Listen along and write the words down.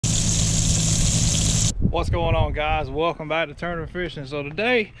What's going on, guys? Welcome back to Tournament Fishing. So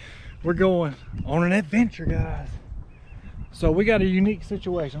today we're going on an adventure, guys. So we got a unique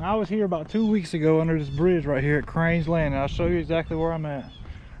situation. I was here about 2 weeks ago under this bridge right here at Crane's Land, and I'll show you exactly where I'm at.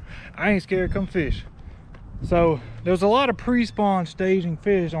 I ain't scared, come fish. So there's a lot of pre-spawn staging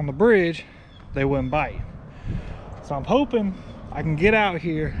fish on the bridge. They wouldn't bite. So I'm hoping I can get out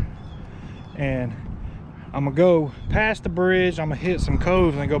here and I'm gonna go past the bridge. I'm gonna hit some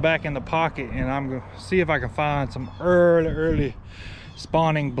coves and go back in the pocket, and I'm gonna see if I can find some early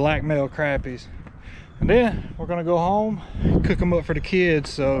spawning black male crappies. And then we're gonna go home, cook them up for the kids.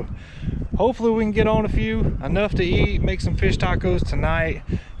 So hopefully we can get on a few, enough to eat, make some fish tacos tonight.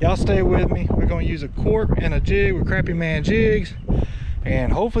 Y'all stay with me. We're gonna use a cork and a jig with Crappie Man jigs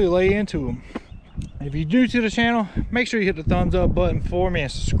and hopefully lay into them. If you're new to the channel, make sure you hit the thumbs up button for me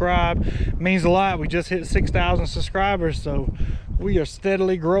and subscribe. It means a lot. We just hit 6,000 subscribers, so we are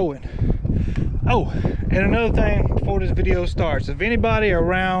steadily growing. Oh, and another thing before this video starts, if anybody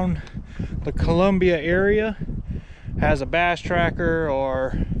around the Columbia area has a bass tracker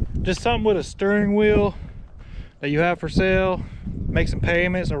or just something with a steering wheel that you have for sale, make some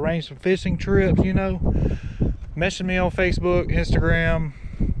payments, arrange some fishing trips, you know, message me on Facebook, Instagram,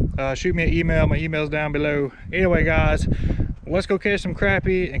 shoot me an email. My email's down below. Anyway, guys, let's go catch some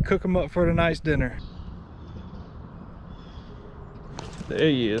crappie and cook them up for tonight's dinner. There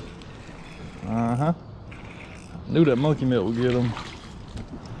he is. Knew that monkey milk would get him.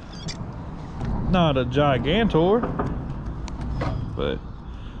 Not a gigantor, but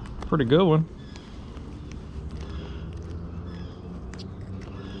pretty good one.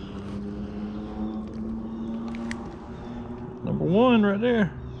 Number one right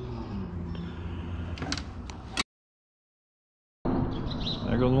there.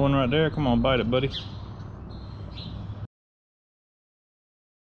 There goes one right there. Come on, bite it, buddy.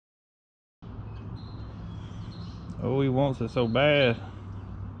 Oh, he wants it so bad.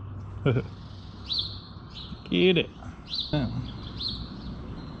 Get it.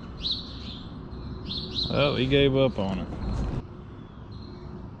 Oh, he gave up on it.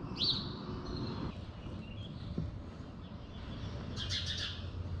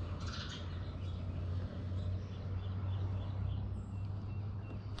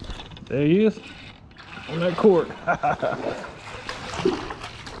 There he is, on that cork.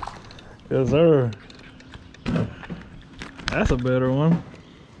 Yes, sir. That's a better one.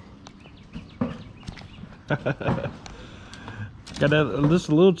 Got that just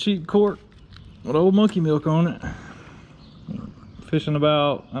a little cheap cork with old monkey milk on it. Fishing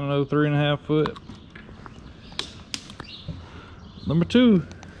about, I don't know, 3.5 foot. Number two.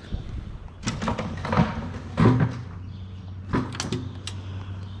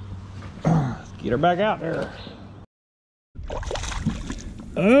 Get her back out there.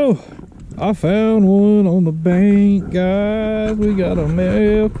 Oh, I found one on the bank, guys. We got a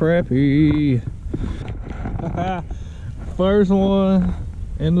male crappie. First one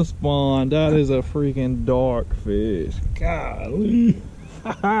in the spawn. That is a freaking dark fish. Golly.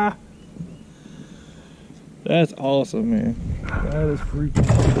 That's awesome, man. That is freaking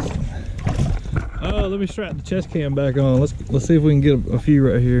awesome. Oh, let me strap the chest cam back on. Let's see if we can get a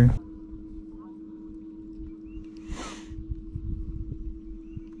few right here.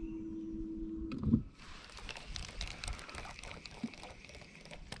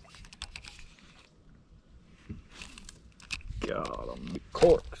 Got them,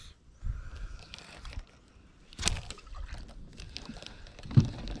 corks.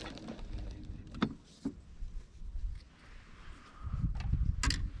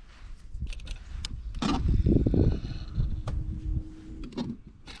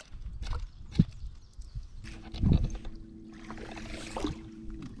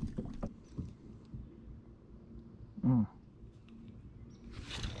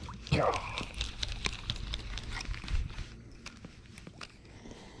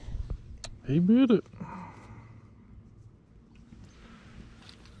 He bit it.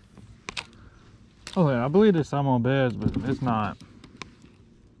 Oh yeah, I believe there's some on beds, but it's not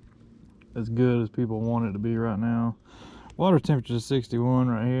as good as people want it to be right now. Water temperature is 61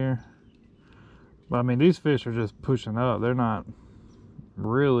 right here. But I mean, these fish are just pushing up. They're not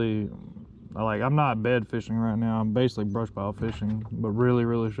really, like, I'm not bed fishing right now. I'm basically brush pile fishing, but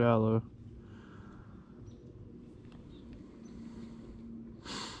really shallow.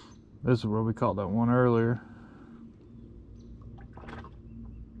 This is where we caught that one earlier.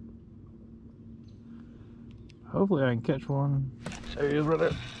 Hopefully I can catch one. There he is right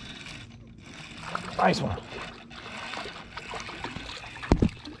there. Nice one.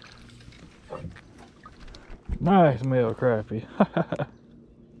 Nice male crappie.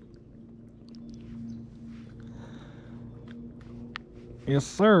 Yes,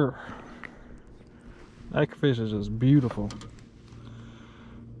 sir. That fish is just beautiful.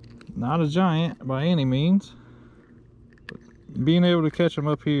 Not a giant by any means. But being able to catch them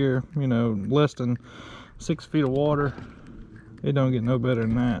up here, you know, less than 6 feet of water, it don't get no better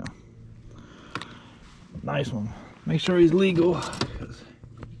than that. Nice one. Make sure he's legal.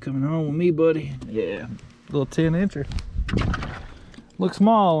 Coming home with me, buddy. Yeah, little 10-incher. Looks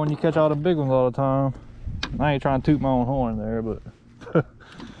small when you catch all the big ones all the time. I ain't trying to toot my own horn there, but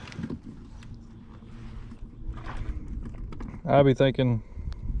I'll be thinking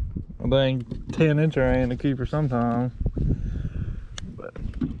a dang 10-incher ain't a keeper sometimes. But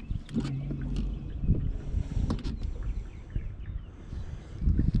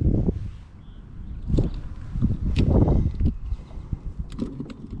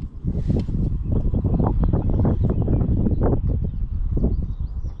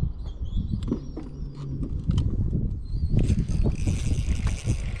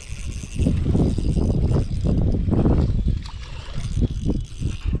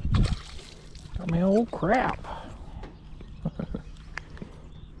oh crap.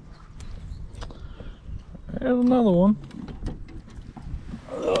 There's another one.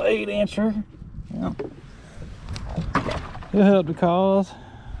 A little 8-incher. Yeah. It'll help the cause.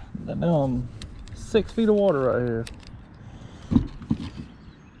 That 6 feet of water right here.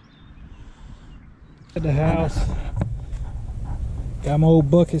 At the house. Got my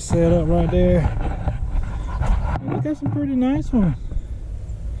old bucket set up right there. We got some pretty nice ones.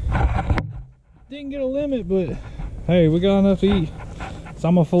 Didn't get a limit, but hey, we got enough to eat. So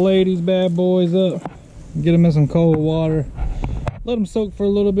I'm gonna fillet these bad boys up, get them in some cold water, let them soak for a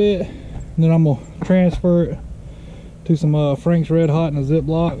little bit, and then I'm gonna transfer it to some Frank's Red Hot in a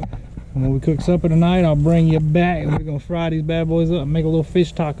Ziploc. And when we cook supper tonight, I'll bring you back and we're gonna fry these bad boys up and make a little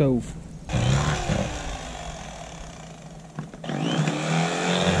fish taco.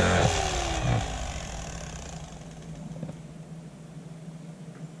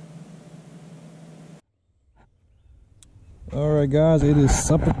 Alright guys, it is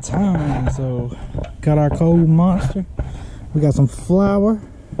supper time. So got our cold monster. We got some flour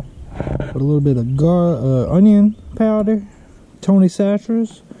with a little bit of onion powder, Tony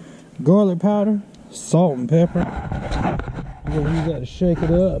Satchers, garlic powder, salt and pepper. We're gonna use that to shake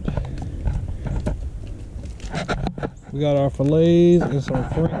it up. We got our fillets and some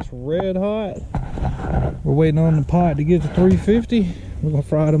Frank's Red Hot. We're waiting on the pot to get to 350. We're gonna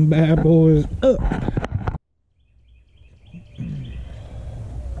fry them bad boys up.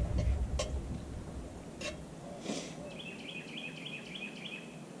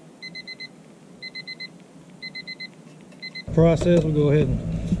 Process, we'll go ahead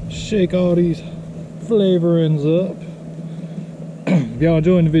and shake all these flavorings up. If y'all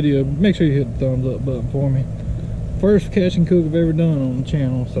enjoying the video, make sure you hit the thumbs up button for me. First catch and cook I've ever done on the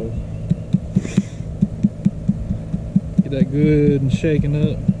channel, so get that good and shaken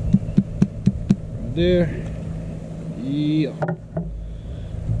up right there. Yeah.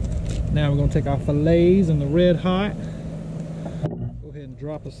 Now we're gonna take our fillets and the Red Hot. Go ahead and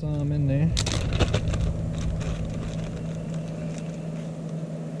drop us some in there.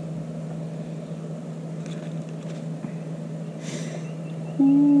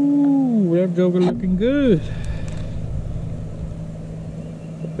 Ooh, that joker looking good.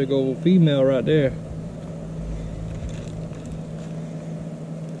 A big old female right there.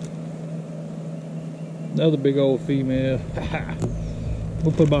 Another big old female.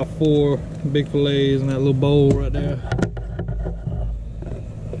 We'll put about 4 big fillets in that little bowl right there.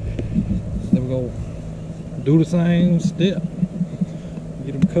 Then we're gonna do the same step.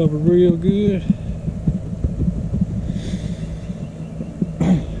 Get them covered real good.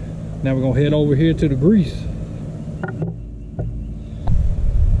 Now we're gonna head over here to the grease.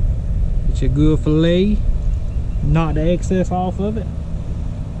 Get your good fillet, knock the excess off of it.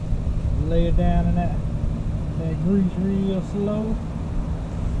 Lay it down in that grease real slow.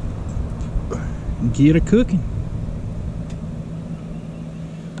 Get it cooking.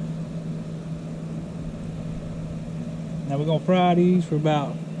 Now we're gonna fry these for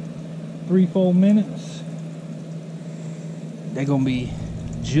about 3-4 minutes. They're gonna be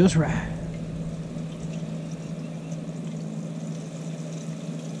just right.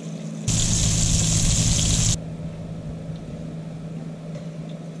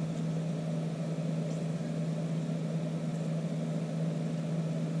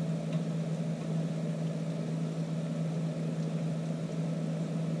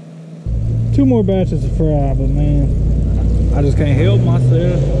 Two more batches of fry, but man, I just can't help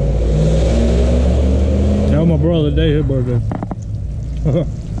myself. Tell my brother today his birthday.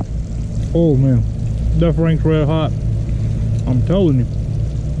 Oh man, that Frank's Red Hot I'm telling you.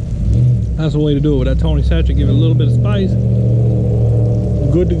 That's the way to do it. With that Tony Satchel, give it a little bit of spice.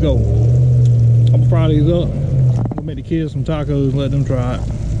 Good to go. I'm gonna fry these up. We'll make the kids some tacos and let them try it.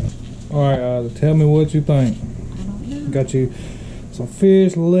 Alright, tell me what you think. I don't know. Got you some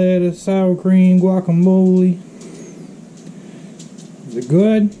fish, lettuce, sour cream, guacamole. Is it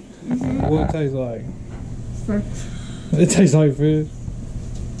good? Mm-hmm. What it taste like? Fish. It tastes like fish.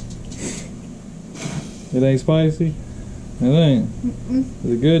 It ain't spicy? It ain't. Mm-mm.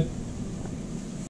 Is it good?